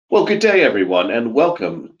Well, good day, everyone, and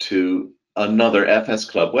welcome to another FS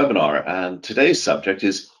Club webinar. And today's subject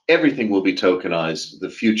is Everything Will Be Tokenized, the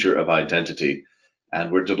Future of Identity.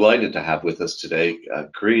 And we're delighted to have with us today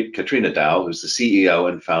Katrina Dow, who's the CEO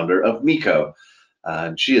and founder of Miko.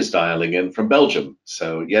 And she is dialing in from Belgium.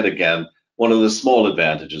 So yet again, one of the small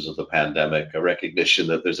advantages of the pandemic, a recognition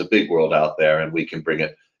that there's a big world out there and we can bring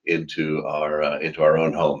it into our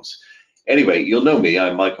own homes. Anyway, you'll know me.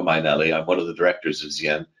 I'm Michael Mainelli. I'm one of the directors of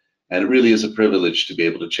Zien. And it really is a privilege to be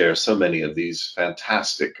able to chair so many of these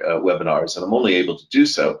fantastic webinars. And I'm only able to do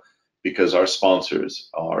so because our sponsors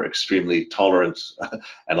are extremely tolerant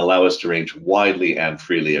and allow us to range widely and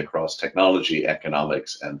freely across technology,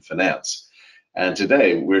 economics, and finance. And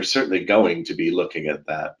today, we're certainly going to be looking at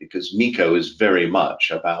that because Miko is very much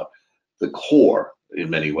about the core, in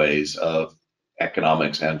many ways, of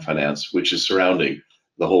economics and finance, which is surrounding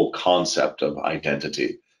the whole concept of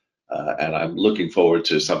identity. And I'm looking forward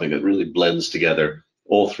to something that really blends together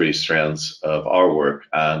all three strands of our work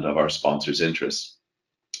and of our sponsors' interests.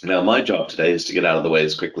 Now, my job today is to get out of the way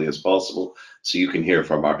as quickly as possible so you can hear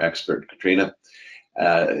from our expert, Katrina.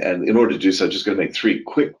 And in order to do so, I'm just going to make three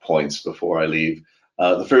quick points before I leave.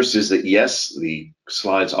 The first is that, yes, the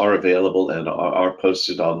slides are available and are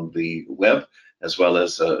posted on the web, as well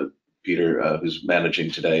as Peter, who's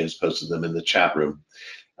managing today, has posted them in the chat room.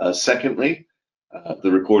 Secondly,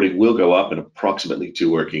 the recording will go up in approximately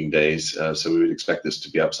 2 working days, so we would expect this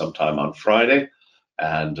to be up sometime on Friday,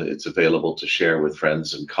 and it's available to share with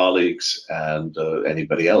friends and colleagues and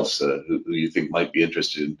anybody else who you think might be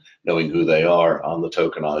interested in knowing who they are on the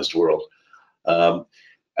tokenized world.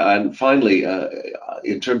 And finally,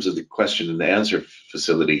 in terms of the question and answer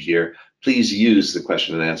facility here, please use the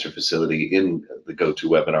question and answer facility in the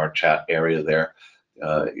GoToWebinar chat area there.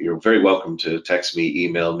 You're very welcome to text me,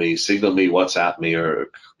 email me, signal me, WhatsApp me, or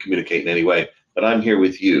communicate in any way. But I'm here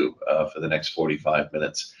with you for the next 45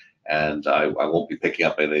 minutes, and I won't be picking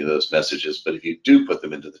up any of those messages. But if you do put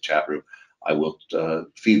them into the chat room, I will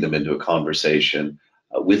feed them into a conversation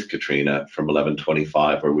with Katrina from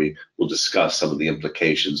 11:25, where we will discuss some of the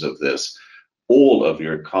implications of this. All of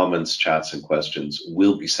your comments, chats, and questions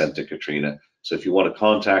will be sent to Katrina. So if you want to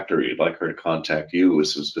contact her, or you'd like her to contact you with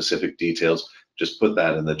some specific details, just put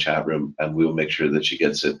that in the chat room and we'll make sure that she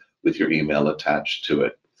gets it with your email attached to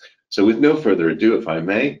it. So with no further ado, if I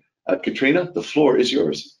may, Katrina, the floor is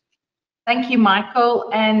yours. Thank you, Michael,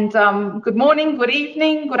 and good morning, good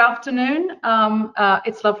evening, good afternoon.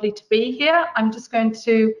 It's lovely to be here. I'm just going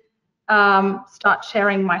to start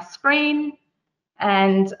sharing my screen,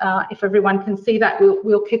 and if everyone can see that,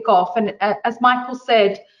 we'll kick off. And as Michael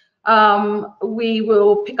said, we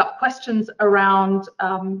will pick up questions around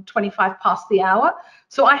 25 past the hour.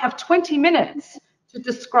 So I have 20 minutes to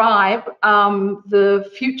describe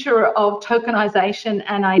the future of tokenization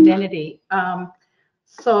and identity.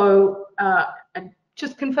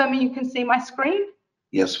 Just confirming you can see my screen?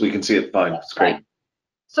 Yes, we can see it fine. It's great.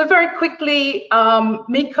 So very quickly,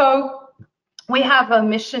 Miko, we have a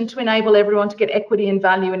mission to enable everyone to get equity and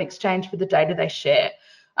value in exchange for the data they share.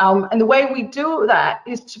 And the way we do that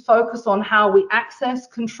is to focus on how we access,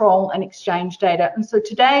 control, and exchange data. And so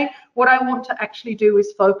today, what I want to actually do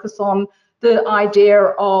is focus on the idea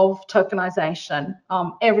of tokenization,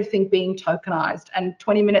 everything being tokenized. And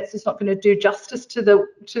 20 minutes is not going to do justice to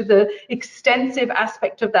the extensive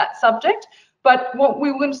aspect of that subject. But what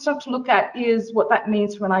we're going to start to look at is what that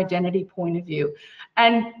means from an identity point of view.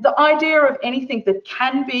 And the idea of anything that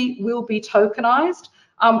can be, will be tokenized,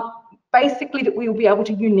 basically that we will be able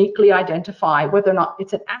to uniquely identify whether or not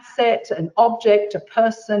it's an asset, an object, a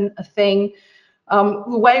person, a thing. The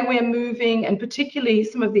way we're moving, and particularly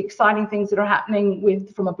some of the exciting things that are happening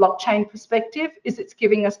from a blockchain perspective, is it's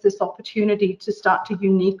giving us this opportunity to start to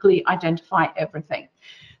uniquely identify everything.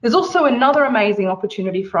 There's also another amazing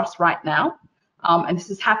opportunity for us right now, and this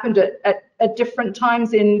has happened at different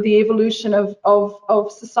times in the evolution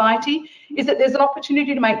of society, is that there's an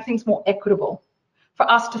opportunity to make things more equitable, for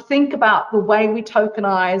us to think about the way we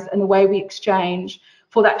tokenize and the way we exchange,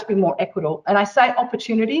 for that to be more equitable. And I say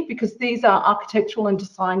opportunity because these are architectural and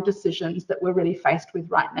design decisions that we're really faced with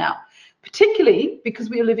right now, particularly because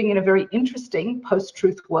we are living in a very interesting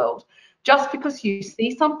post-truth world. Just because you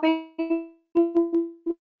see something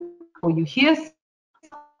or you hear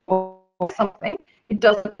something, it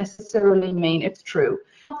doesn't necessarily mean it's true.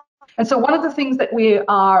 And so one of the things that we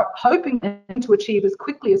are hoping to achieve as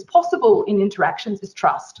quickly as possible in interactions is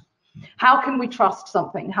trust. How can we trust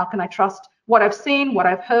something? How can I trust what I've seen, what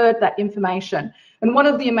I've heard, that information? And one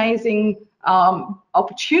of the amazing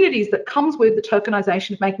opportunities that comes with the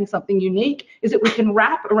tokenization of making something unique is that we can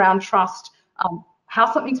wrap around trust how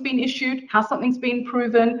something's been issued, how something's been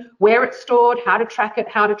proven, where it's stored, how to track it,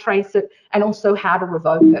 how to trace it, and also how to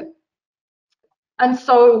revoke it. And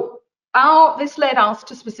so this led us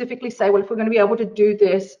to specifically say, well, if we're going to be able to do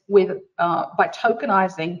this with by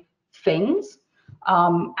tokenizing things,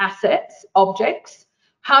 assets, objects,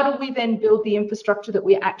 how do we then build the infrastructure that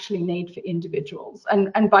we actually need for individuals?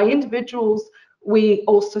 And by individuals, we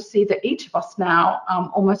also see that each of us now,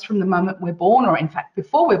 almost from the moment we're born, or in fact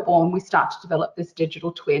before we're born, we start to develop this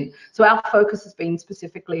digital twin. So our focus has been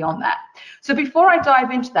specifically on that. So before I dive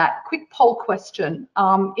into that, quick poll question.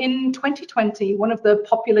 In 2020, one of the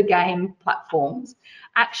popular game platforms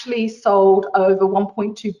actually sold over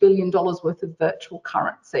 $1.2 billion worth of virtual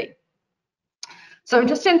currency. So I'm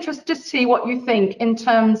just interested to see what you think in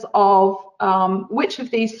terms of which of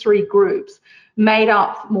these three groups made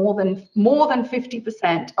up more than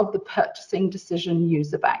 50% of the purchasing decision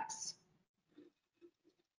user base.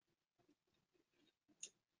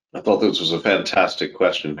 I thought this was a fantastic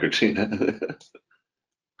question, Katrina.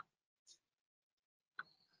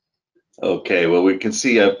 Okay, well, we can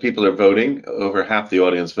see people are voting. Over half the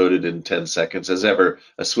audience voted in 10 seconds. As ever,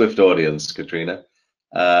 a swift audience, Katrina.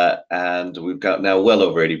 And we've got now well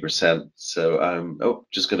over 80%. So I'm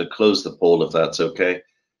just going to close the poll if that's okay.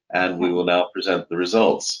 And we will now present the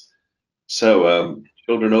results. So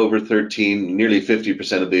children over 13, nearly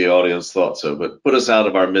 50% of the audience thought so, but put us out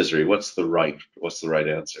of our misery. What's the right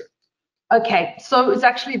answer? Okay, so it's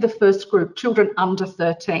actually the first group, children under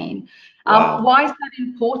 13. Wow. Why is that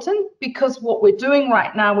important? Because what we're doing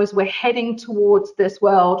right now is we're heading towards this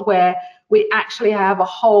world where we actually have a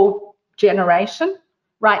whole generation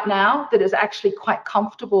right now that is actually quite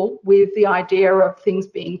comfortable with the idea of things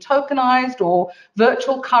being tokenized or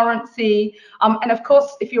virtual currency. And of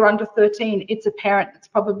course, if you're under 13, it's a parent that's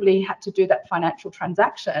probably had to do that financial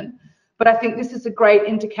transaction. But I think this is a great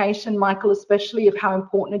indication, Michael, especially of how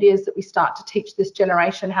important it is that we start to teach this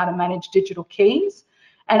generation how to manage digital keys,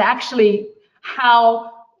 and actually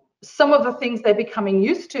how some of the things they're becoming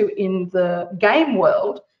used to in the game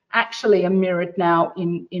world actually are mirrored now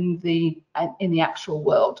in the actual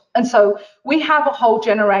world. And so we have a whole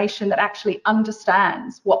generation that actually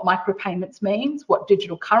understands what micropayments means, what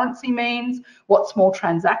digital currency means, what small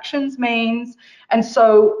transactions means. And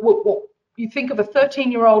so what you think of a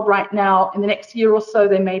 13-year-old right now, in the next year or so,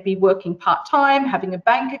 they may be working part-time, having a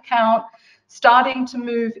bank account, starting to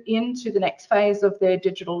move into the next phase of their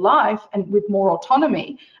digital life and with more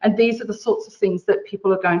autonomy. And these are the sorts of things that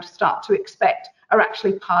people are going to start to expect are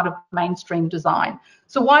actually part of mainstream design.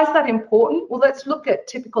 So why is that important? Well, let's look at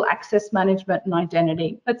typical access management and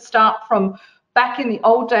identity. Let's start from back in the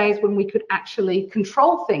old days when we could actually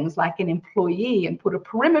control things like an employee and put a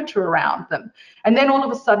perimeter around them. And then all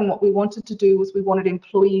of a sudden what we wanted to do was we wanted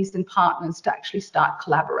employees and partners to actually start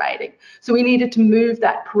collaborating. So we needed to move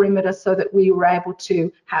that perimeter so that we were able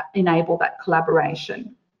to enable that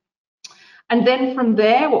collaboration. And then from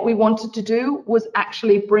there, what we wanted to do was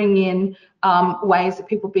actually bring in ways of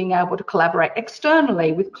people being able to collaborate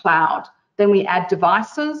externally with cloud. Then we add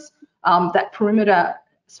devices. That perimeter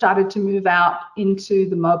started to move out into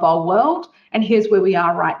the mobile world, and here's where we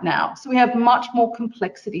are right now. So we have much more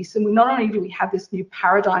complexity. So not only do we have this new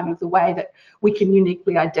paradigm of the way that we can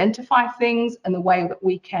uniquely identify things and the way that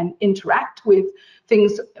we can interact with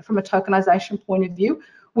things from a tokenization point of view,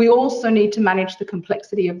 we also need to manage the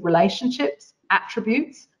complexity of relationships,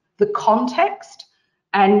 attributes, the context,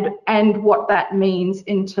 and what that means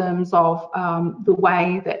in terms of the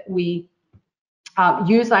way that we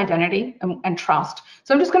use identity and trust.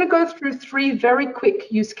 So I'm just going to go through three very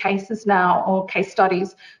quick use cases now, or case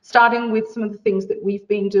studies, starting with some of the things that we've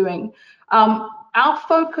been doing. Our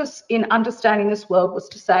focus in understanding this world was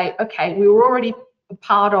to say, okay, we were already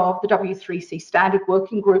part of the W3C standard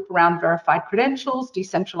working group around verified credentials,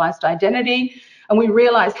 decentralized identity, and we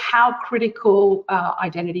realized how critical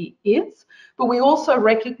identity is. But we also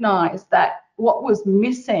recognized that what was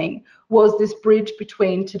missing was this bridge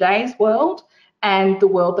between today's world and the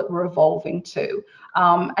world that we're evolving to.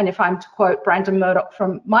 And if I'm to quote Brandon Murdoch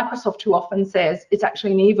from Microsoft, who often says it's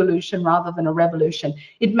actually an evolution rather than a revolution.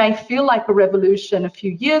 It may feel like a revolution a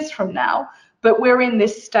few years from now, but we're in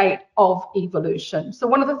this state of evolution. So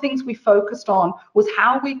one of the things we focused on was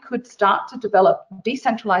how we could start to develop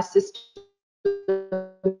decentralized systems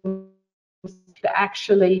to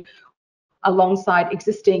actually, alongside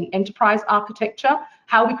existing enterprise architecture,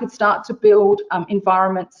 how we could start to build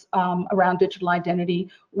environments around digital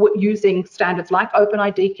identity using standards like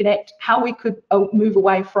OpenID Connect, how we could move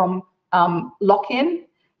away from lock-in,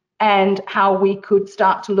 and how we could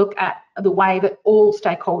start to look at the way that all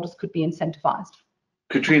stakeholders could be incentivized.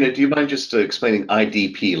 Katrina, do you mind just explaining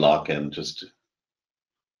IDP lock-in?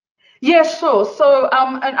 Yeah, sure. So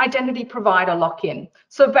an identity provider lock-in.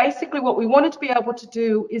 So basically what we wanted to be able to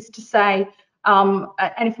do is to say,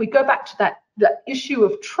 and if we go back to the issue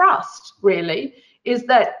of trust, really, is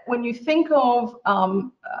that when you think of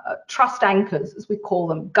trust anchors, as we call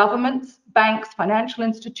them, governments, banks, financial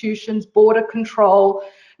institutions, border control,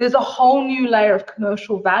 there's a whole new layer of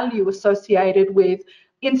commercial value associated with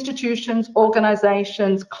institutions,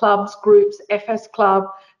 organizations, clubs, groups, FS Club,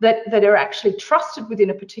 that are actually trusted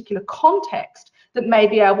within a particular context that may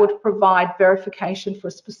be able to provide verification for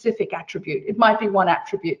a specific attribute. It might be one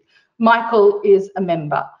attribute. Michael is a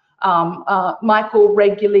member. Michael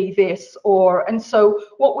regularly this, and so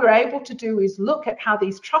what we're able to do is look at how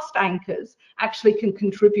these trust anchors actually can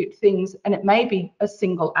contribute things, and it may be a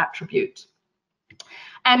single attribute.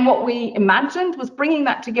 And what we imagined was bringing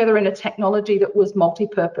that together in a technology that was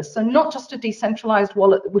multi-purpose. So not just a decentralized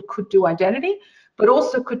wallet that could do identity, but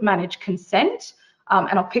also could manage consent.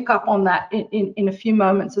 And I'll pick up on that in a few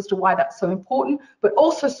moments as to why that's so important, but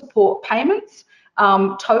also support payments,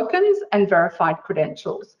 tokens, and verified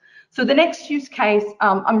credentials. So the next use case,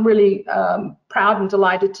 I'm really proud and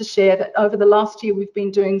delighted to share that over the last year, we've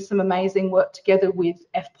been doing some amazing work together with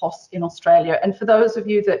FPOS in Australia. And for those of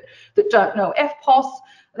you that don't know FPOS,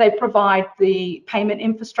 they provide the payment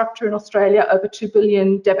infrastructure in Australia, over 2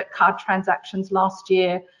 billion debit card transactions last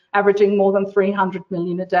year, averaging more than 300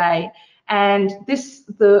 million a day. And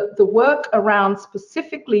the work around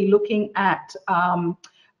specifically looking at a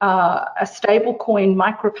stablecoin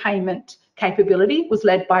micropayment capability was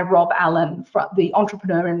led by Rob Allen, the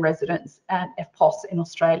entrepreneur in residence at FPOS in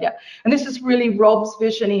Australia. And this is really Rob's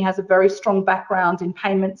vision. He has a very strong background in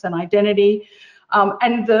payments and identity.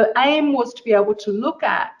 And the aim was to be able to look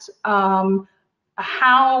at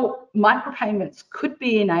how micropayments could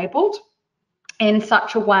be enabled in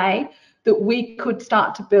such a way that we could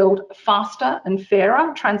start to build faster and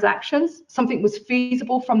fairer transactions. Something was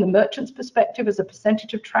feasible from the merchant's perspective as a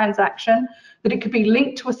percentage of transaction, that it could be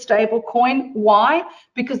linked to a stable coin. Why?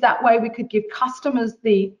 Because that way we could give customers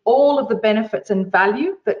all of the benefits and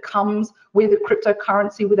value that comes with a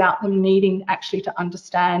cryptocurrency without them needing actually to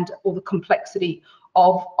understand all the complexity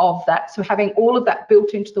of that. So having all of that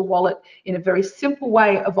built into the wallet in a very simple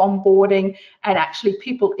way of onboarding, and actually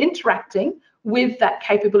people interacting with that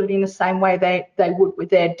capability in the same way they would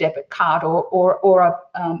with their debit card or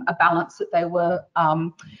a balance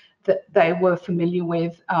that they were familiar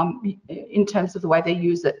with in terms of the way they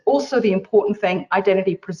use it. Also, the important thing,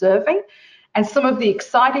 identity preserving. And some of the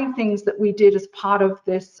exciting things that we did as part of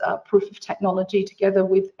this proof of technology together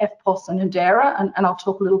with FPOS and Hedera, and I'll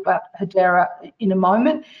talk a little about Hedera in a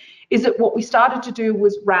moment, is that what we started to do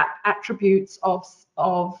was wrap attributes of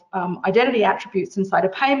identity attributes inside a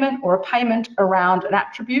payment, or a payment around an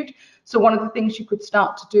attribute. So one of the things you could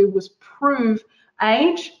start to do was prove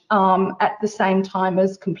age at the same time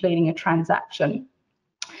as completing a transaction.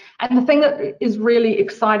 And the thing that is really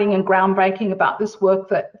exciting and groundbreaking about this work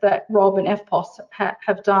that Rob and FPOS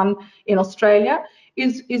have done in Australia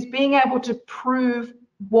is being able to prove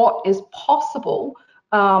what is possible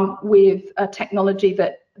with a technology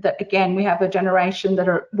that again, we have a generation that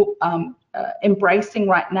are embracing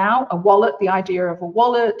right now, a wallet, the idea of a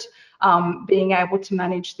wallet, being able to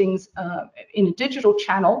manage things in a digital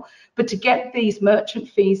channel, but to get these merchant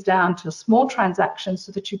fees down to small transactions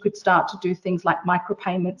so that you could start to do things like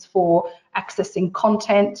micropayments for accessing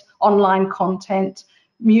content, online content,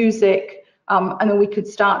 music, and then we could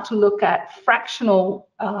start to look at fractional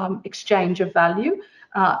exchange of value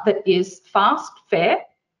that is fast, fair,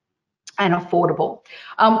 and affordable,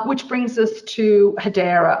 which brings us to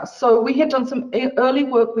Hedera. So we had done some early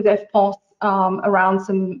work with FPOS around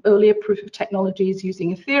some earlier proof of technologies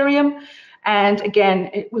using Ethereum. And again,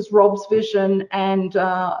 it was Rob's vision and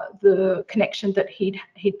the connection that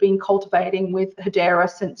he'd been cultivating with Hedera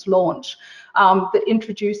since launch that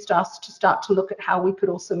introduced us to start to look at how we could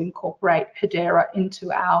also incorporate Hedera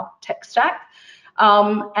into our tech stack.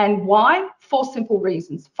 And why? 4 simple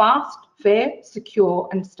reasons: fast, fair, secure,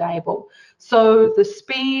 and stable. So the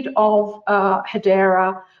speed of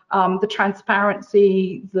Hedera, the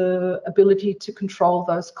transparency, the ability to control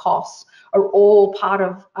those costs are all part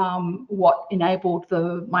of what enabled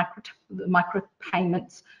the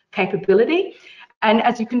micropayments capability. And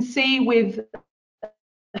as you can see with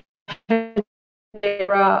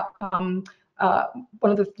Hedera,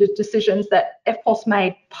 one of the decisions that FPOS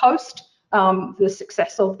made post the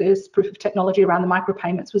success of this proof of technology around the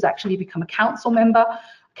micropayments was actually become a council member.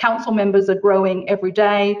 Council members are growing every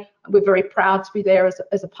day. We're very proud to be there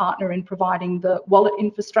as a partner in providing the wallet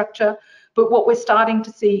infrastructure. But what we're starting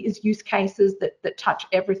to see is use cases that touch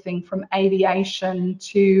everything from aviation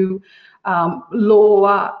to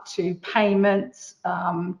law to payments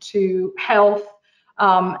to health.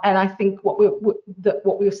 And I think what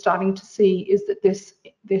we're starting to see is that this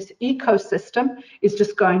ecosystem is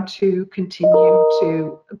just going to continue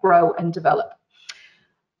to grow and develop.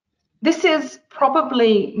 This is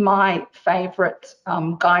probably my favorite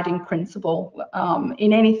guiding principle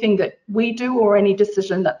in anything that we do or any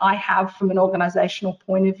decision that I have from an organizational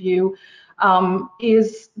point of view,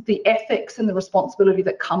 is the ethics and the responsibility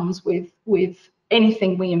that comes with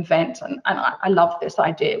anything we invent. And I love this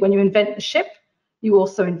idea. When you invent the ship, you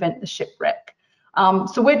also invent the shipwreck.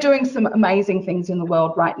 So we're doing some amazing things in the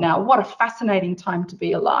world right now. What a fascinating time to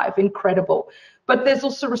be alive, incredible. But there's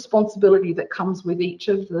also responsibility that comes with each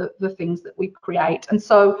of the things that we create. And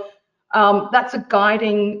so that's a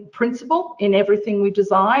guiding principle in everything we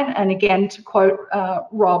design. And again, to quote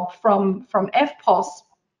Rob from FPOS,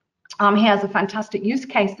 he has a fantastic use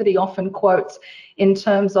case that he often quotes in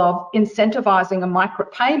terms of incentivizing a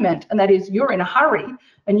micropayment, and that is, you're in a hurry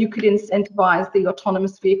and you could incentivize the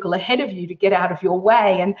autonomous vehicle ahead of you to get out of your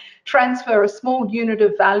way and transfer a small unit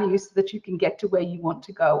of value so that you can get to where you want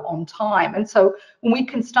to go on time. And so when we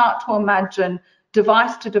can start to imagine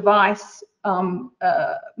device to device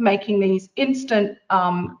making these instant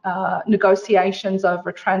negotiations over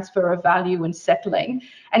a transfer of value and settling.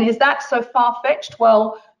 And is that so far-fetched?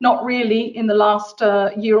 Well, not really. In the last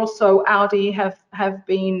year or so, Audi have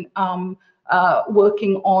been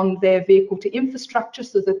working on their vehicle to infrastructure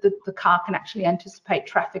so that the car can actually anticipate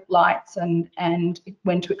traffic lights and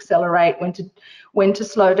when to accelerate, when to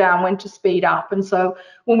slow down, when to speed up. And so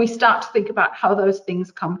when we start to think about how those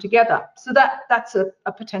things come together, so that's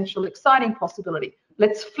a potential exciting possibility.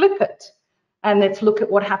 Let's flip it and let's look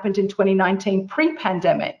at what happened in 2019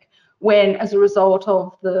 pre-pandemic, when as a result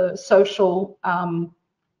of the social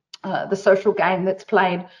game that's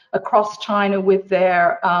played across China with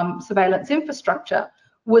their surveillance infrastructure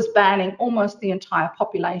was banning almost the entire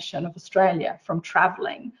population of Australia from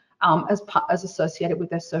travelling as associated with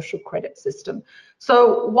their social credit system.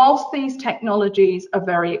 So whilst these technologies are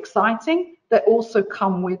very exciting, they also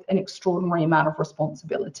come with an extraordinary amount of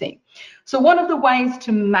responsibility. So one of the ways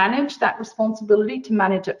to manage that responsibility, to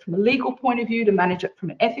manage it from a legal point of view, to manage it from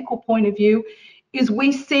an ethical point of view, is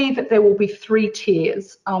we see that there will be three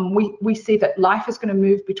tiers. We see that life is going to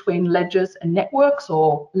move between ledgers and networks,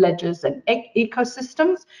 or ledgers and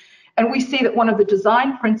ecosystems. And we see that one of the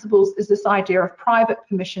design principles is this idea of private,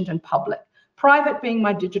 permissioned, and public. Private being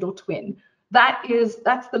my digital twin.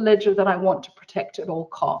 That's the ledger that I want to protect at all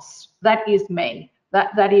costs. That is me.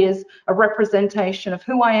 That is a representation of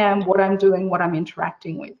who I am, what I'm doing, what I'm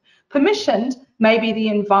interacting with. Permissioned may be the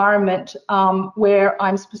environment where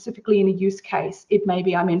I'm specifically in a use case. It may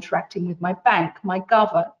be I'm interacting with my bank, my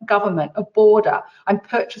government, a border, I'm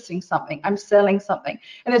purchasing something, I'm selling something.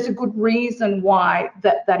 And there's a good reason why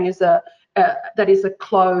that is a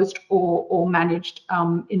closed or managed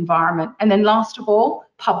environment. And then last of all,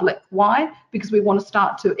 public. Why? Because we want to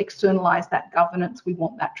start to externalize that governance. We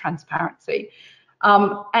want that transparency.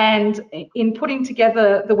 And in putting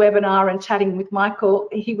together the webinar and chatting with Michael,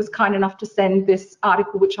 he was kind enough to send this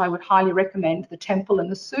article, which I would highly recommend, The Temple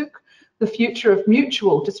and the Souk, The Future of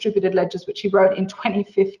Mutual Distributed Ledgers, which he wrote in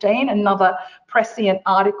 2015, another prescient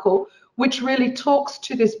article, which really talks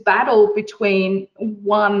to this battle between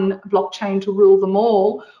one blockchain to rule them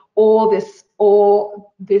all, or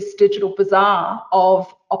this digital bazaar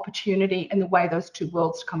of opportunity, and the way those two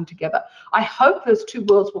worlds come together. I hope those two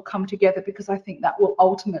worlds will come together, because I think that will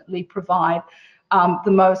ultimately provide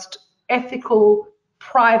the most ethical,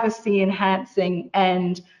 privacy enhancing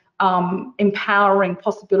and empowering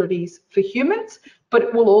possibilities for humans, but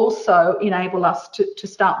it will also enable us to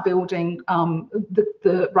start building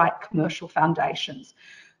the right commercial foundations.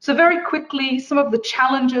 So very quickly, some of the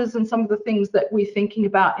challenges and some of the things that we're thinking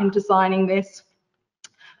about in designing this.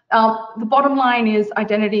 The bottom line is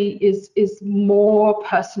identity is more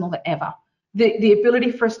personal than ever. The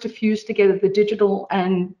ability for us to fuse together the digital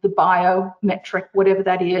and the biometric, whatever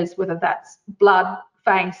that is, whether that's blood,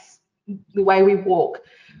 face, the way we walk.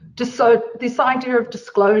 Just so this idea of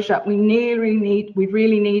disclosure, we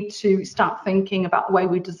really need to start thinking about the way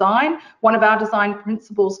we design. One of our design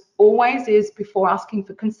principles always is, before asking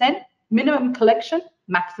for consent, minimum collection,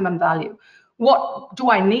 maximum value. What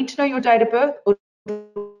do I need to know your date of birth, or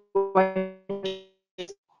do I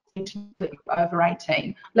need to know that you're over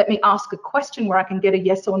 18? Let me ask a question where I can get a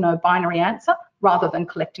yes or no binary answer, rather than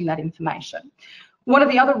collecting that information. One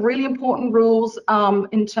of the other really important rules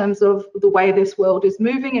in terms of the way this world is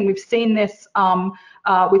moving, and we've seen this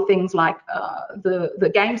with things like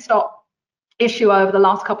the GameStop issue over the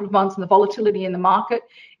last couple of months and the volatility in the market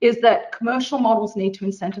is that commercial models need to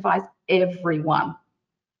incentivize everyone.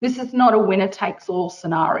 This is not a winner-takes-all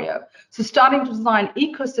scenario. So starting to design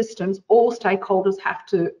ecosystems, all stakeholders have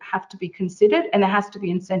to be considered, and there has to be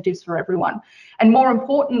incentives for everyone. And more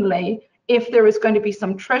importantly, if there is going to be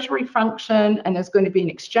some treasury function and there's going to be an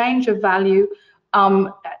exchange of value,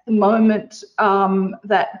 at the moment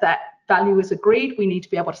that value is agreed, we need to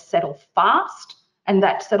be able to settle fast, and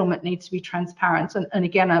that settlement needs to be transparent. And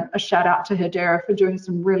again, a shout out to Hedera for doing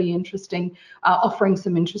some really interesting, offering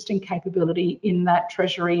some interesting capability in that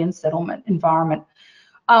treasury and settlement environment.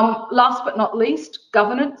 Last but not least,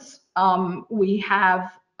 governance. We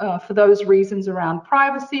have, for those reasons around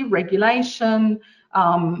privacy, regulation,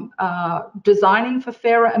 designing for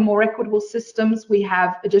fairer and more equitable systems, we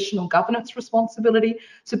have additional governance responsibility.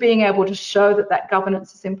 So being able to show that that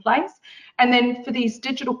governance is in place. And then for these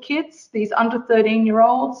digital kids, these under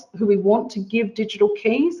 13-year-olds who we want to give digital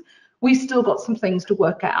keys, we still got some things to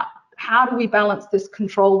work out. How do we balance this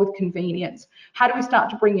control with convenience? How do we start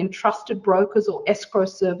to bring in trusted brokers or escrow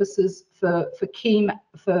services for key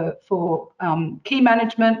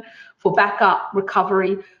management, for backup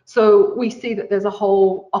recovery? So we see that there's a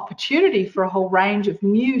whole opportunity for a whole range of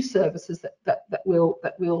new services that will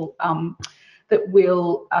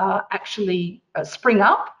actually spring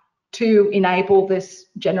up to enable this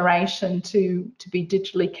generation to be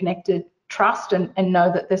digitally connected, trust, and know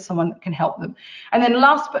that there's someone that can help them. And then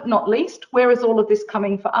last but not least, where is all of this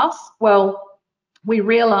coming for us? Well, we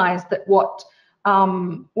realize that what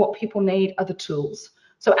people need are the tools.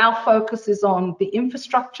 So our focus is on the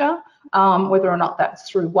infrastructure, whether or not that's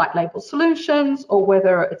through white label solutions or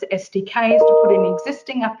whether it's SDKs to put in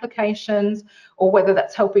existing applications or whether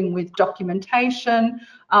that's helping with documentation.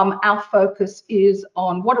 Our focus is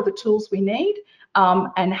on what are the tools we need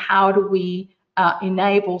and how do we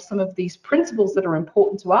enable some of these principles that are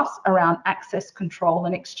important to us around access, control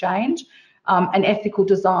and exchange and ethical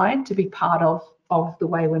design to be part of the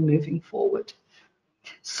way we're moving forward.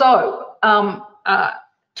 So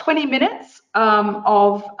 20 minutes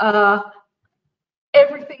of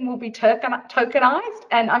everything will be tokenized,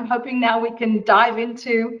 and I'm hoping now we can dive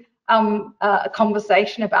into a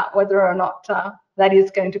conversation about whether or not that is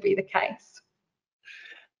going to be the case.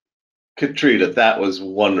 Katrina, that was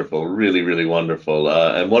wonderful, really, really wonderful,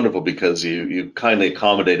 and wonderful because you kindly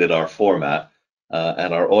accommodated our format,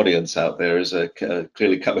 and our audience out there is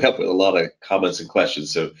clearly coming up with a lot of comments and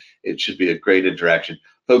questions, so it should be a great interaction.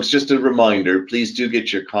 Folks, just a reminder, please do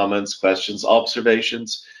get your comments, questions,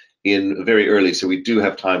 observations in very early so we do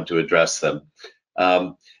have time to address them.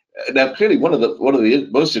 Now, clearly, one of the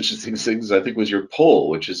most interesting things, I think, was your poll,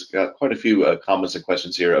 which has got quite a few comments and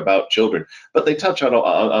questions here about children, but they touch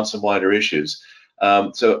on some wider issues.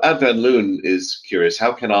 So Ad Van Loon is curious,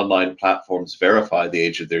 how can online platforms verify the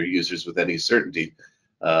age of their users with any certainty?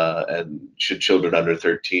 And should children under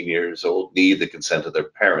 13 years old need the consent of their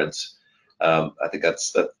parents? I think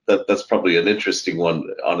that's probably an interesting one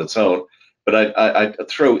on its own. But I'd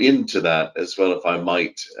throw into that as well, if I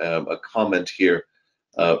might, a comment here,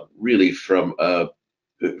 really from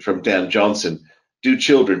Dan Johnson. Do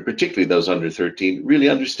children, particularly those under 13, really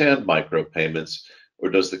understand micropayments, or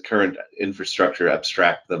does the current infrastructure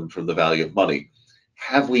abstract them from the value of money?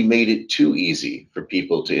 Have we made it too easy for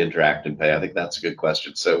people to interact and pay? I think that's a good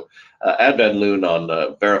question. So Ad Van Loon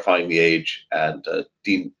on verifying the age, and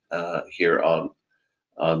Dean here on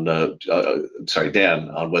sorry, Dan,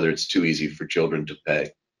 on whether it's too easy for children to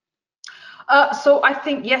pay. So I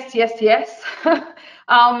think yes.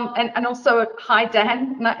 And also, hi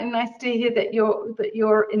Dan, nice to hear that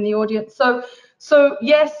you're in the audience. So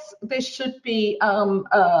yes, there should be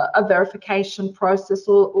a verification process,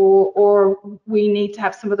 or we need to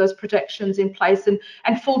have some of those protections in place.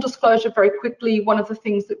 And full disclosure, very quickly, one of the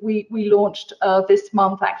things that we launched this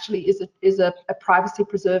month actually is a privacy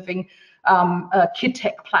preserving kid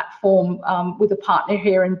tech platform with a partner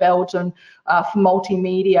here in Belgium for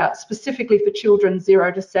multimedia, specifically for children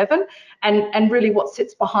 0 to 7. And really what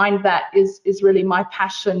sits behind that is really my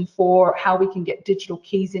passion for how we can get digital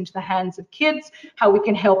keys into the hands of kids, how we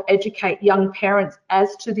can help educate young parents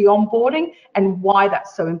as to the onboarding and why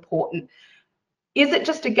that's so important. Is it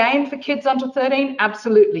just a game for kids under 13?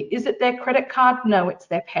 Absolutely. Is it their credit card? No, it's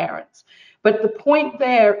their parents. But the point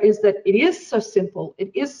there is that it is so simple, it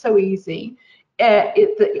is so easy.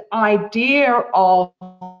 The idea of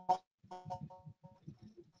the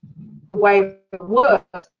way it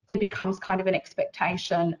works becomes kind of an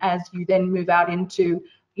expectation as you then move out into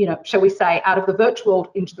shall we say, out of the virtual world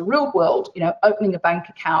into the real world, opening a bank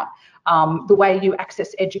account, the way you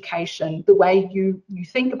access education, the way you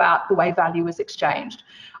think about the way value is exchanged.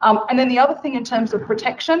 And then the other thing in terms of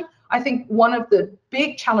protection, I think one of the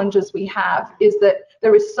big challenges we have is that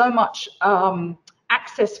there is so much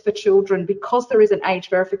access for children because there is an age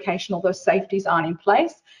verification, although safeties aren't in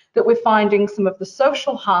place, that we're finding some of the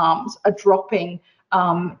social harms are dropping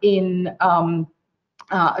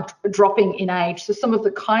dropping in age. So some of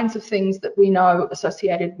the kinds of things that we know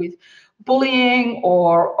associated with bullying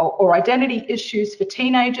or identity issues for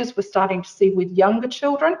teenagers, we're starting to see with younger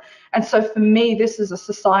children. And so for me, this is a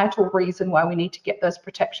societal reason why we need to get those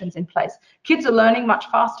protections in place. Kids are learning much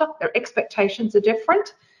faster. Their expectations are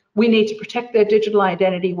different. We need to protect their digital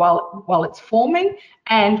identity while it's forming,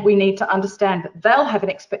 and we need to understand that they'll have an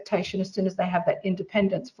expectation as soon as they have that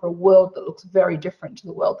independence for a world that looks very different to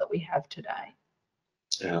the world that we have today.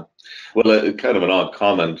 Yeah, well, kind of an odd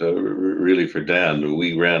comment, really, for Dan.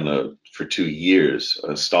 We ran for 2 years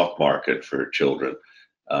a stock market for children.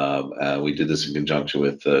 We did this in conjunction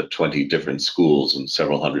with 20 different schools and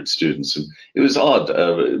several hundred students, and it was odd.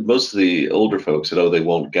 Most of the older folks said, "Oh, they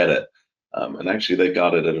won't get it," and actually, they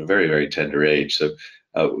got it at a very, very tender age. So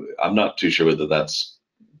I'm not too sure whether that's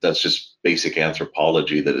just basic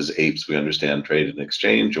anthropology, that as apes we understand trade and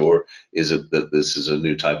exchange, or is it that this is a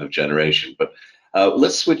new type of generation? But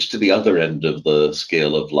let's switch to the other end of the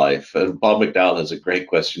scale of life. And Bob McDowell has a great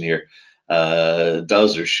question here.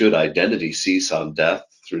 Does or should identity cease on death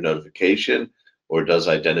through notification, or does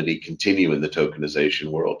identity continue in the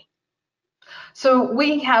tokenization world? So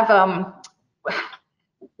we have,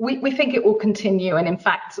 we think it will continue. And in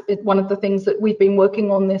fact, one of the things that we've been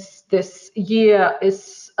working on this year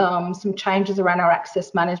is some changes around our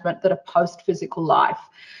access management that are post-physical life.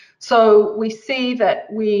 So we see that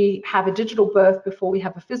we have a digital birth before we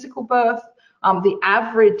have a physical birth. The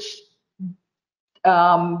average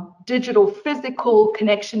digital physical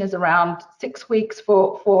connection is around 6 weeks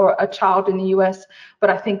for a child in the US,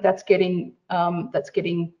 but I think that's getting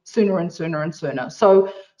sooner and sooner and sooner.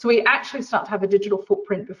 So we actually start to have a digital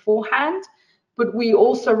footprint beforehand. But we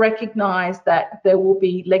also recognize that there will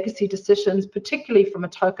be legacy decisions, particularly from a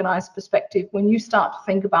tokenized perspective, when you start to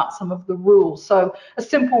think about some of the rules. So a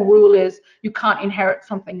simple rule is you can't inherit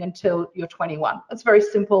something until you're 21. That's very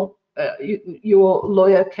simple. Your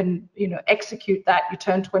lawyer can, execute that. You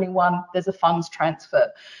turn 21, there's a funds transfer.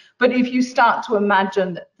 But if you start to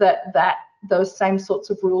imagine that those same sorts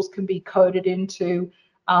of rules can be coded into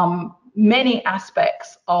many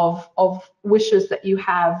aspects of wishes that you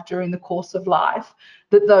have during the course of life,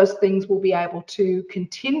 that those things will be able to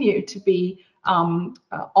continue to be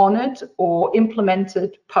honored or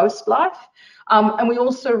implemented post-life. And we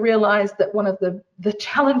also realize that one of the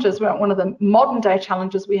challenges, one of the modern day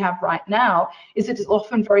challenges we have right now is it is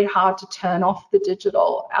often very hard to turn off the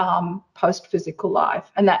digital post-physical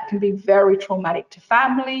life. And that can be very traumatic to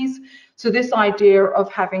families. So this idea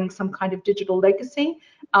of having some kind of digital legacy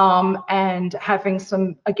and having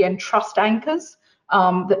some, again, trust anchors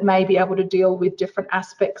that may be able to deal with different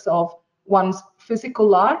aspects of one's physical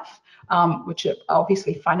life, which are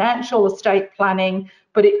obviously financial, estate planning,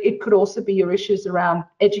 but it could also be your issues around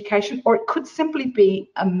education, or it could simply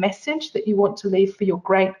be a message that you want to leave for your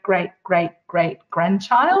great, great, great, great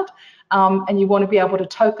grandchild, and you want to be able to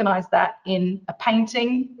tokenize that in a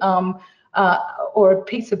painting or a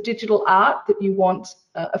piece of digital art that you want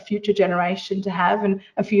a future generation to have, and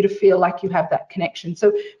for you to feel like you have that connection.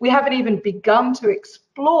 So we haven't even begun to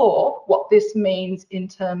explore what this means in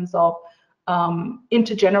terms of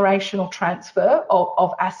intergenerational transfer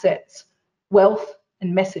of assets, wealth,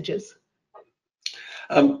 and messages.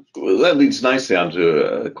 Well, that leads nicely onto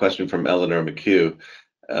a question from Eleanor McHugh,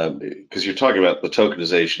 because you're talking about the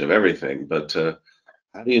tokenization of everything, but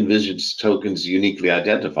how do you envisage tokens uniquely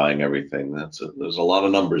identifying everything? There's a lot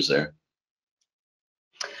of numbers there.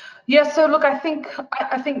 Yeah, so look, I think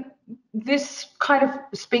this kind of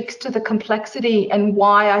speaks to the complexity and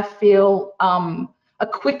why I feel a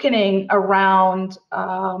quickening around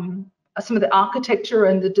some of the architecture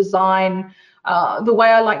and the design. The way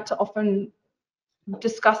I like to often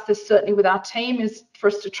discuss this, certainly with our team, is for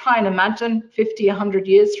us to try and imagine 50, 100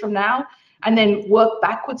 years from now, and then work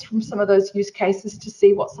backwards from some of those use cases to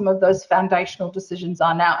see what some of those foundational decisions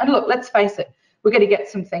are now. And look, let's face it, we're going to get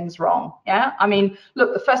some things wrong. Yeah, I mean,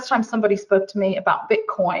 look, the first time somebody spoke to me about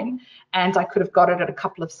Bitcoin, and I could have got it at a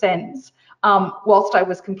couple of cents, whilst I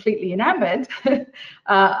was completely enamored,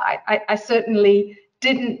 I certainly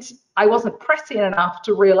didn't, I wasn't prescient enough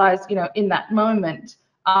to realize, in that moment,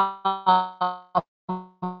 how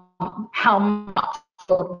much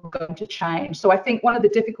world going to change. So I think one of the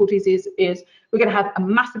difficulties is we're going to have a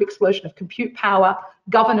massive explosion of compute power.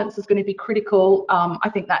 Governance is going to be critical. I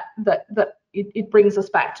think that it brings us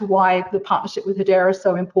back to why the partnership with Hedera is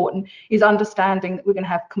so important, is understanding that we're going to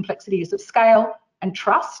have complexities of scale and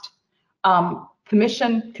trust,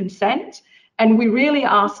 permission, consent, and we really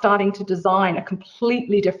are starting to design a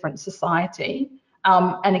completely different society.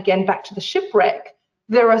 And again, back to the shipwreck,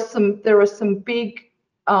 there are some big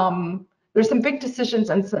decisions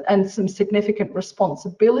and some significant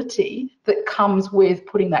responsibility that comes with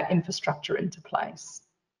putting that infrastructure into place.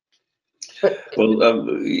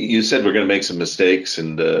 Well, you said we're going to make some mistakes,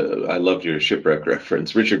 and I loved your shipwreck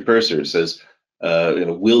reference. Richard Purser says,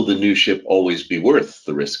 will the new ship always be worth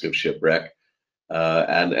the risk of shipwreck?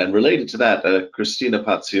 And related to that, Christina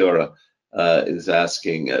Pazziora is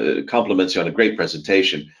asking, compliments you on a great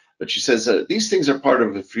presentation, but she says these things are part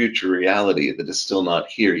of a future reality that is still not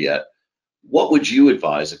here yet. What would you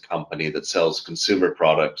advise a company that sells consumer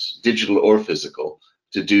products, digital or physical,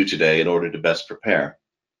 to do today in order to best prepare?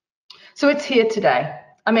 So it's here today.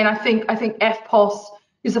 I mean, I think FPOS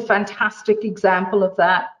is a fantastic example of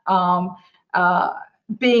that.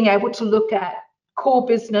 Being able to look at core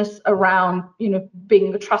business around,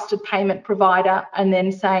 being a trusted payment provider, and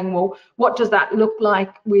then saying, well, what does that look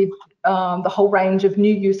like with the whole range of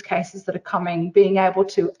new use cases that are coming, being able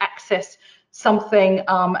to access something.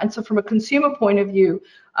 And so from a consumer point of view,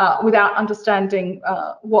 without understanding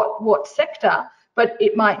what sector, but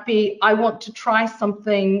it might be, I want to try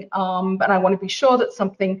something, and I want to be sure that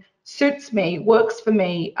something suits me, works for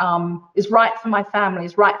me, is right for my family,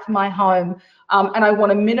 is right for my home, and I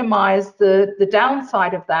want to minimize the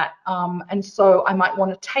downside of that. And so I might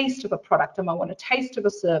want a taste of a product, I might want a taste of a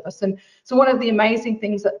service. And so one of the amazing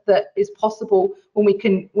things that is possible when we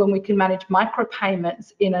can manage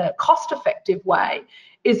micropayments in a cost-effective way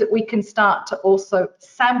is that we can start to also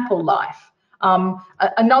sample life.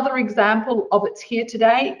 Another example of it's here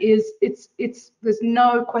today is there's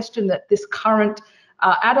no question that this current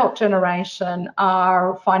adult generation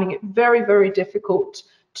are finding it very, very difficult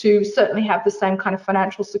to certainly have the same kind of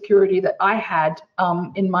financial security that I had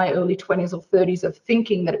in my early 20s or 30s, of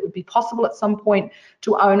thinking that it would be possible at some point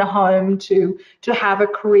to own a home, to have a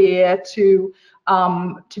career, to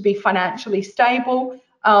be financially stable.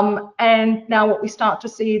 And now what we start to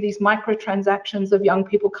see, these microtransactions of young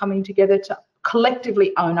people coming together to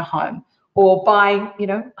collectively own a home or buy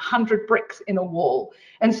 100 bricks in a wall.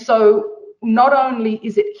 And so not only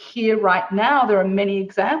is it here right now, there are many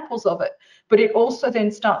examples of it, but it also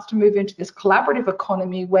then starts to move into this collaborative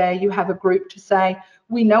economy where you have a group to say,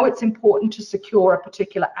 we know it's important to secure a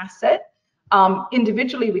particular asset.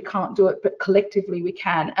 Individually we can't do it, but collectively we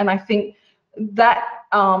can. And I think that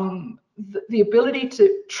the ability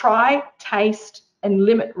to try, taste, and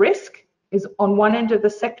limit risk is on one end of the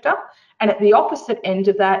sector. And at the opposite end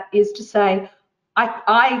of that is to say,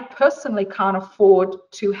 I personally can't afford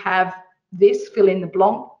to have this fill in the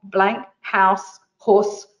blank house,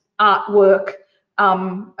 horse, artwork,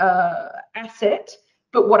 asset.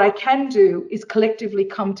 But what I can do is collectively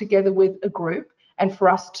come together with a group and for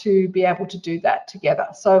us to be able to do that together.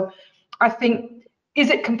 So I think,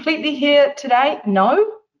 is it completely here today?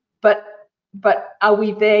 No, but are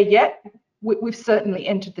we there yet? We've certainly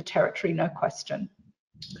entered the territory, no question.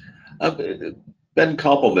 Ben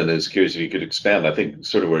Koppelman is curious if you could expand, I think,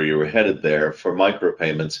 sort of where you were headed there. For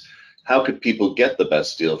micropayments, how could people get the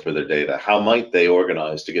best deal for their data? How might they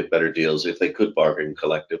organize to get better deals if they could bargain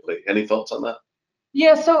collectively? Any thoughts on that?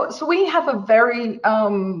 Yeah, so we have a very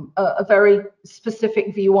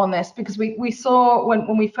specific view on this, because we saw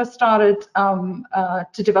when we first started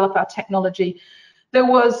to develop our technology, there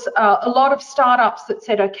was a lot of startups that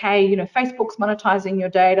said, okay, Facebook's monetizing your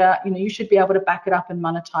data, you should be able to back it up and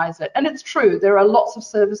monetize it. And it's true, there are lots of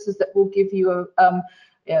services that will give you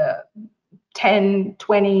 10,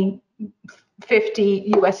 20,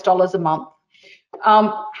 50 US dollars a month.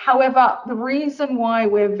 However, the reason why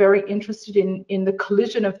we're very interested in the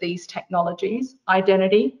collision of these technologies,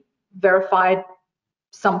 identity, verified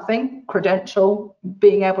something, credential,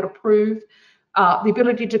 being able to prove, the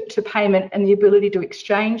ability to payment, and the ability to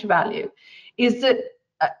exchange value, is that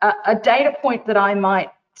a data point that I might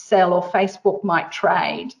sell or Facebook might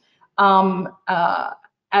trade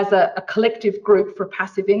as a collective group for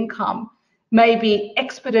passive income may be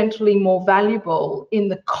exponentially more valuable in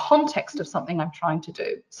the context of something I'm trying to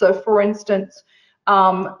do. So for instance,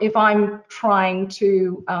 if I'm trying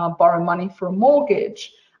to borrow money for a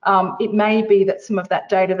mortgage, it may be that some of that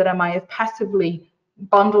data that I may have passively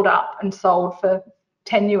bundled up and sold for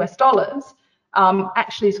 10 US dollars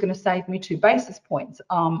actually is going to save me 2 basis points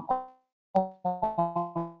on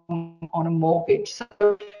a a mortgage.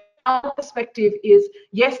 So our perspective is,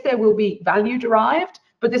 yes, there will be value derived,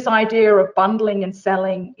 but this idea of bundling and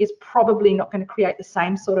selling is probably not going to create the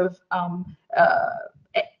same sort of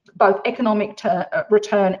both economic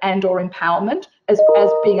return and or empowerment as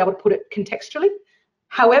being able to put it contextually.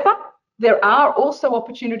 However, there are also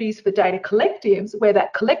opportunities for data collectives where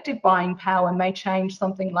that collective buying power may change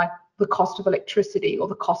something like the cost of electricity or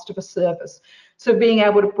the cost of a service. So being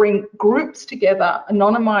able to bring groups together,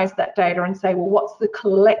 anonymize that data and say, well, what's the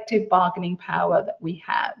collective bargaining power that we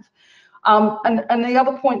have? And the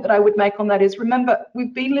other point that I would make on that is, remember,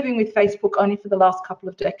 we've been living with Facebook only for the last couple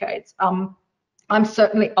of decades. I'm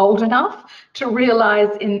certainly old enough to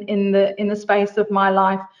realize in the space of my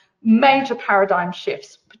life major paradigm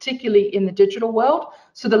shifts, particularly in the digital world.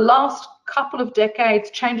 So the last couple of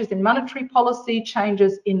decades, changes in monetary policy,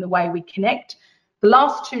 changes in the way we connect. The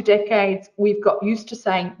last 2 decades, we've got used to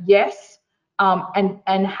saying yes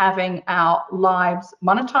and having our lives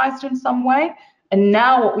monetized in some way. And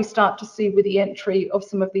now what we start to see with the entry of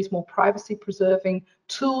some of these more privacy preserving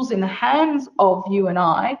tools in the hands of you and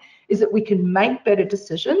I is that we can make better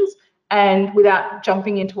decisions, and without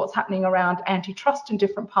jumping into what's happening around antitrust in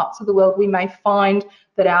different parts of the world, we may find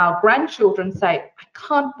that our grandchildren say, I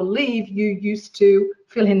can't believe you used to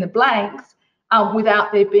fill in the blanks,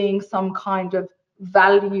 without there being some kind of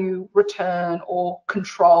value return or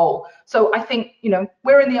control. So I think, you know,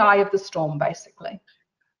 we're in the eye of the storm, basically.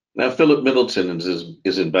 Now, Philip Middleton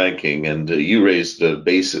is in banking, and you raised the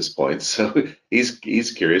basis points. So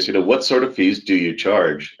he's curious, you know, what sort of fees do you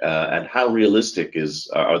charge, and how realistic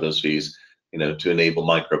are those fees, you know, to enable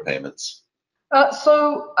micropayments? First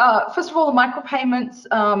of all, the micropayments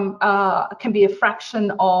can be a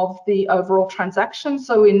fraction of the overall transaction.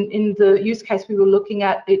 So in the use case we were looking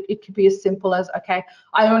at, it could be as simple as, okay,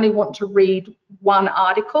 I only want to read one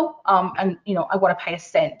article, and you know, I want to pay a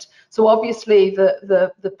cent. So obviously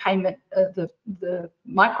the payment, the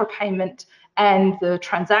micropayment and the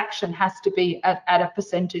transaction has to be at a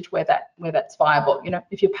percentage where that's viable. You know,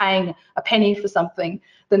 if you're paying a penny for something,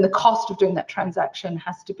 then the cost of doing that transaction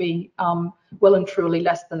has to be well and truly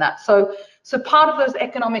less than that. So part of those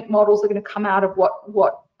economic models are going to come out of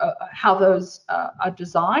how those are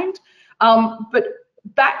designed. But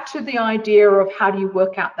back to the idea of how do you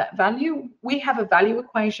work out that value, we have a value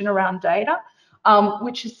equation around data,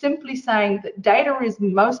 which is simply saying that data is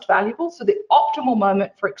most valuable. So the optimal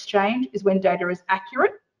moment for exchange is when data is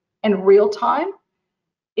accurate and real time.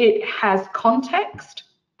 It has context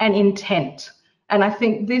and intent. And I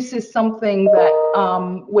think this is something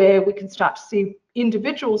that where we can start to see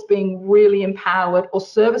individuals being really empowered, or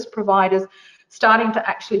service providers starting to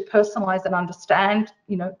actually personalize and understand,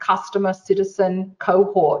 you know, customer, citizen,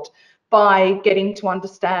 cohort, by getting to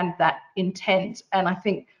understand that intent. And I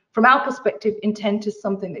think from our perspective, intent is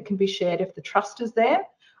something that can be shared if the trust is there.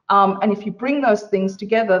 And if you bring those things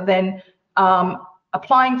together, then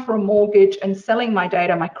applying for a mortgage and selling my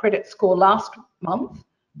data, my credit score last month,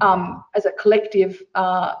 as a collective,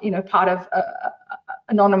 you know, part of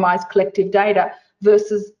anonymized collective data,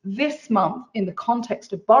 versus this month in the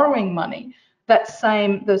context of borrowing money,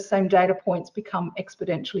 those same data points become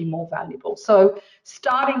exponentially more valuable. So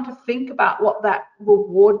starting to think about what that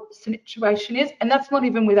reward situation is, and that's not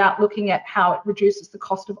even without looking at how it reduces the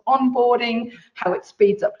cost of onboarding, how it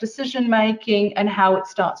speeds up decision making, and how it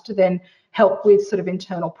starts to then help with sort of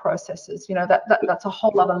internal processes. You know, that's a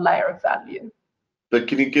whole other layer of value. But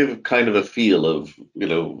can you give kind of a feel of, you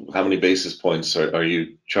know, how many basis points are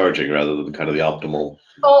you charging, rather than kind of the optimal?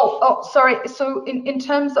 Oh, sorry. So in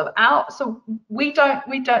terms of we don't,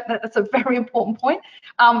 that's a very important point.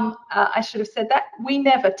 I should have said that. We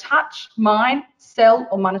never touch, mine, sell,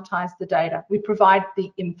 or monetize the data. We provide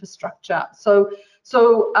the infrastructure. So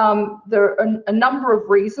there are a number of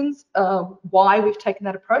reasons why we've taken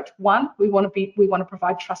that approach. One, we want to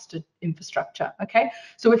provide trusted infrastructure. Okay,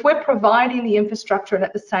 so if we're providing the infrastructure and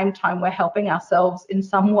at the same time we're helping ourselves in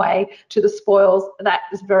some way to the spoils, that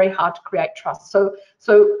is very hard to create trust. So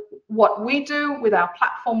what we do with our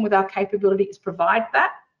platform, with our capability, is provide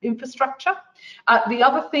that infrastructure. The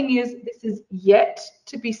other thing is, this is yet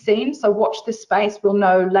to be seen, so watch this space. We'll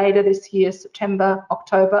know later this year, September,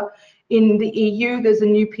 October. In the EU, there's a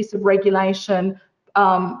new piece of regulation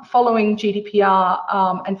following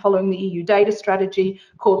GDPR and following the EU data strategy,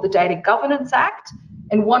 called the Data Governance Act.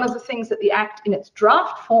 And one of the things that the Act in its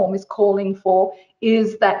draft form is calling for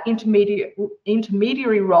is that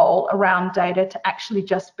intermediary role around data to actually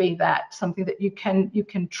just be that, something that you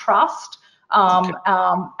can trust,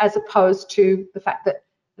 as opposed to the fact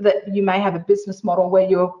that you may have a business model where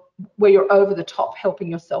you're over the top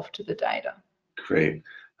helping yourself to the data. Great.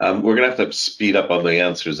 We're going to have speed up on the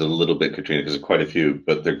answers a little bit, Katrina, because there are quite a few,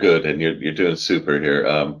 but they're good, and you're doing super here.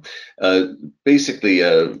 Uh, Basically,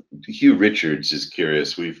 Hugh Richards is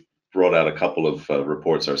curious. We've brought out a couple of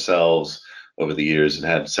reports ourselves over the years and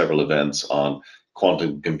had several events on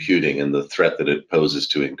quantum computing and the threat that it poses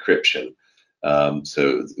to encryption.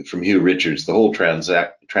 So, from Hugh Richards, the whole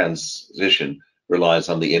transition relies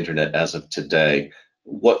on the internet as of today.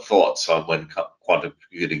 What thoughts on when quantum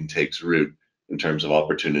computing takes root in terms of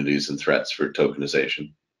opportunities and threats for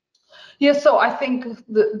tokenization? Yeah, so I think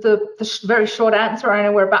the very short answer, I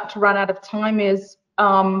know we're about to run out of time, is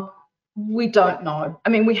we don't know. I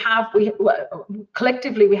mean, we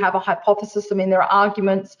collectively we have a hypothesis. I mean, there are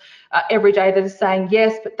arguments every day that are saying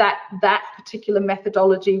yes, but that particular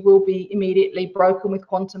methodology will be immediately broken with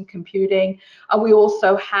quantum computing. We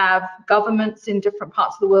also have governments in different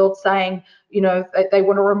parts of the world saying, you know, they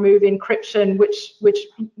want to remove encryption, which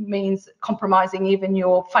means compromising even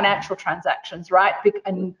your financial transactions, right?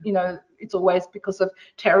 And you know, it's always because of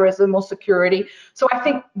terrorism or security. So I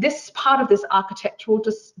think this is part of this architectural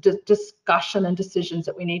discussion and decisions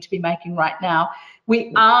that we need to be making right now.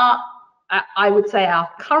 I would say our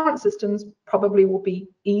current systems probably will be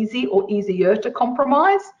easy or easier to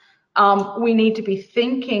compromise. We need to be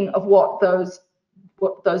thinking of what those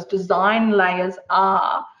design layers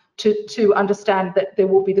are to understand that there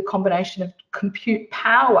will be the combination of compute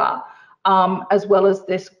power as well as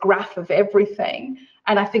this graph of everything.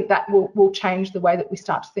 And I think that will change the way that we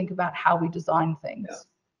start to think about how we design things. Yeah.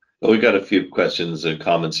 Well, we've got a few questions and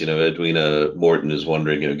comments. You know, Edwina Morton is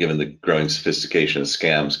wondering, you know, given the growing sophistication of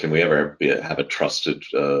scams, can we ever have a trusted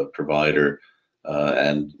provider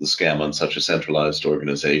and the scam on such a centralized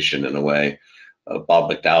organization in a way?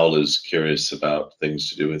 Bob McDowell is curious about things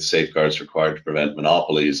to do with safeguards required to prevent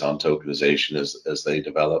monopolies on tokenization as they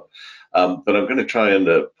develop. But I'm going to try and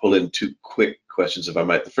pull in two quick questions, if I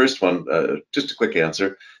might. The first one, just a quick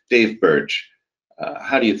answer. Dave Birch,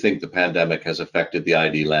 how do you think the pandemic has affected the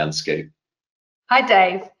ID landscape? Hi,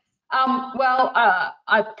 Dave.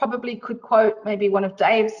 I probably could quote maybe one of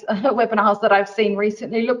Dave's webinars that I've seen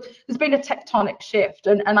recently. Look, there's been a tectonic shift,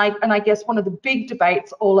 and I guess one of the big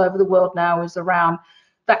debates all over the world now is around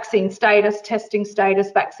vaccine status, testing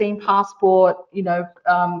status, vaccine passport, you know,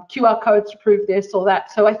 QR codes to prove this or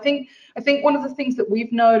that. So I think one of the things that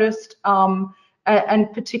we've noticed,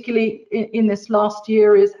 and particularly in this last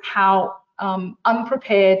year, is how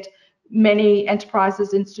unprepared many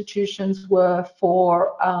enterprises, institutions were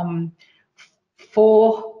for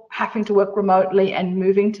having to work remotely and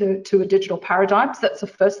moving to a digital paradigm. So that's the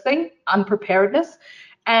first thing, unpreparedness.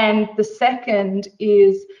 And the second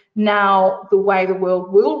is now the way the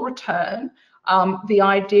world will return, the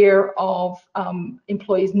idea of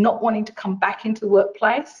employees not wanting to come back into the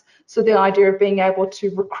workplace. So the idea of being able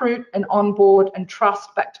to recruit and onboard and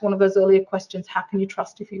trust, back to one of those earlier questions, how can you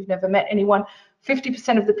trust if you've never met anyone?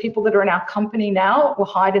 50% of the people that are in our company now were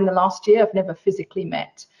hired in the last year have never physically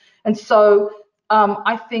met. And so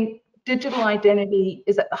I think digital identity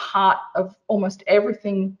is at the heart of almost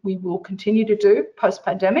everything we will continue to do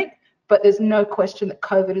post-pandemic, but there's no question that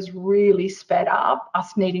COVID has really sped up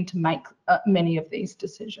us needing to make many of these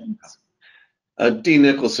decisions. Dean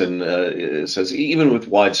Nicholson says, even with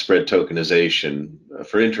widespread tokenization,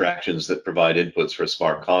 for interactions that provide inputs for a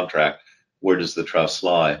smart contract, where does the trust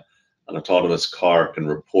lie? An autonomous car can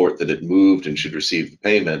report that it moved and should receive the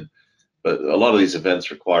payment, but a lot of these events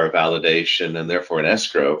require validation and therefore an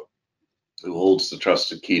escrow who holds the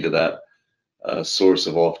trusted key to that source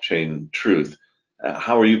of off-chain truth.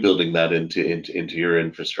 How are you building that into your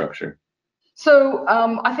infrastructure? So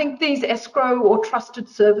I think these escrow or trusted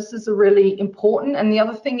services are really important. And the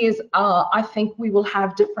other thing is, I think we will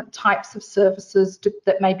have different types of services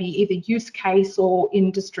that may be either use case or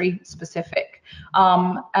industry specific.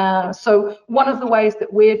 So one of the ways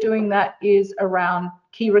that we're doing that is around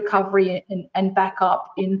key recovery and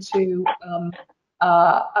backup into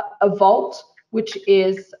a vault, which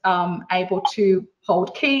is able to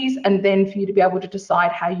hold keys, and then for you to be able to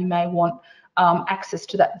decide how you may want access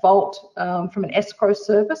to that vault from an escrow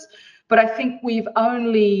service. But I think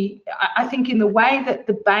I think in the way that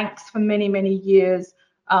the banks for many, many years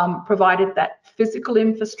provided that physical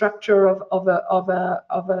infrastructure of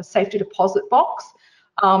a safety deposit box,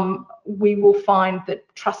 we will find that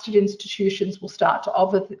trusted institutions will start to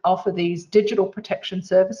offer these digital protection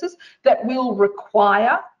services that will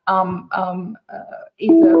require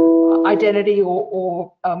either identity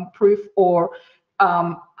or proof or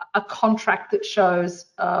a contract that shows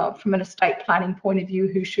from an estate planning point of view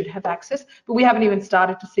who should have access, but we haven't even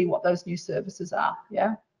started to see what those new services are.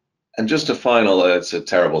 Yeah. And just a final, it's a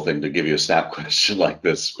terrible thing to give you a snap question like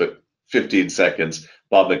this, but 15 seconds.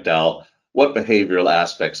 Bob McDowell, what behavioral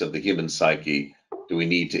aspects of the human psyche do we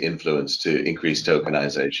need to influence to increase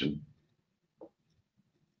tokenization?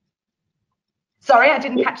 Sorry, I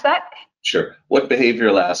didn't catch that. Sure. What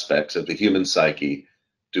behavioral aspects of the human psyche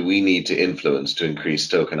do we need to influence to increase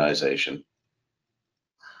tokenization?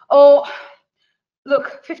 Oh,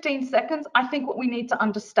 look, 15 seconds. I think what we need to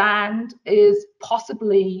understand is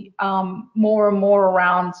possibly more and more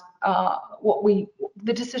around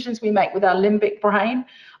the decisions we make with our limbic brain,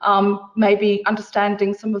 maybe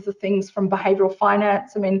understanding some of the things from behavioral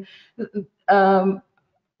finance. I mean,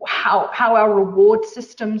 how our reward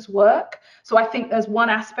systems work. So I think there's one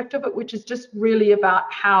aspect of it which is just really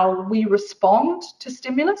about how we respond to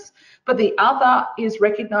stimulus, but the other is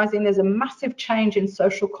recognizing there's a massive change in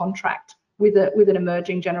social contract with an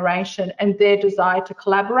emerging generation and their desire to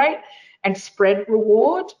collaborate and spread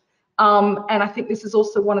reward. And I think this is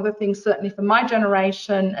also one of the things, certainly for my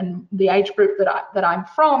generation and the age group that I'm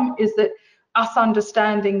from, is that us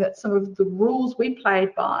understanding that some of the rules we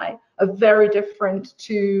played by are very different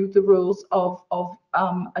to the rules of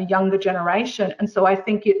a younger generation. And so I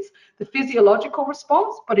think it's the physiological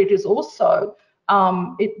response, but it is also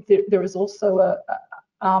there is also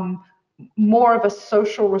more of a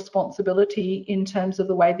social responsibility in terms of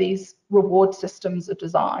the way these reward systems are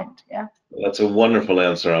designed. Yeah. That's a wonderful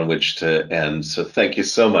answer on which to end. So thank you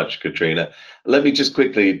so much, Katrina. Let me just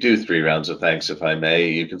quickly do 3 rounds of thanks, if I may.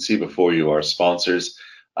 You can see before you our sponsors.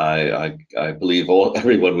 I believe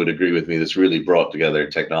everyone would agree with me. This really brought together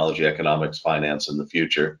technology, economics, finance, and the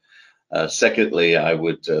future. Secondly, I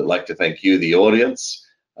would like to thank you, the audience,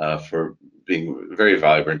 for being very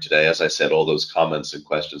vibrant today. As I said, all those comments and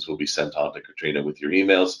questions will be sent on to Katrina with your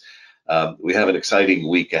emails. We have an exciting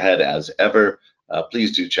week ahead as ever.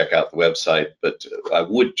 Please do check out the website, but I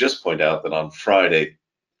would just point out that on Friday,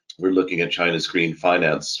 we're looking at China's green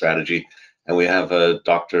finance strategy, and we have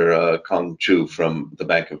Dr. Kong Chu from the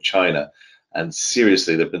Bank of China. And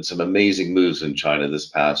seriously, there have been some amazing moves in China this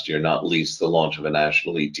past year, not least the launch of a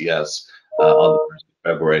national ETS on the 1st of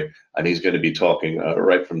February. And he's going to be talking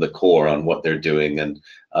right from the core on what they're doing and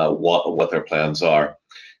what their plans are.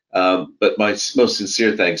 But my most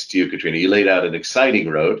sincere thanks to you, Katrina. You laid out an exciting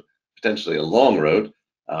road, potentially a long road,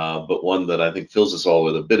 but one that I think fills us all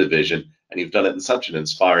with a bit of vision, and you've done it in such an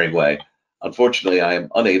inspiring way. Unfortunately, I am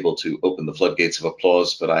unable to open the floodgates of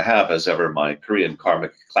applause, but I have, as ever, my Korean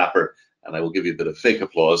karmic clapper, and I will give you a bit of fake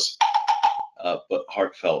applause, but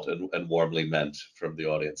heartfelt and warmly meant from the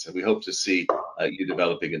audience. And we hope to see you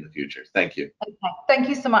developing in the future. Thank you. Okay. Thank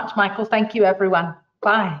you so much, Michael. Thank you, everyone.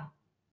 Bye.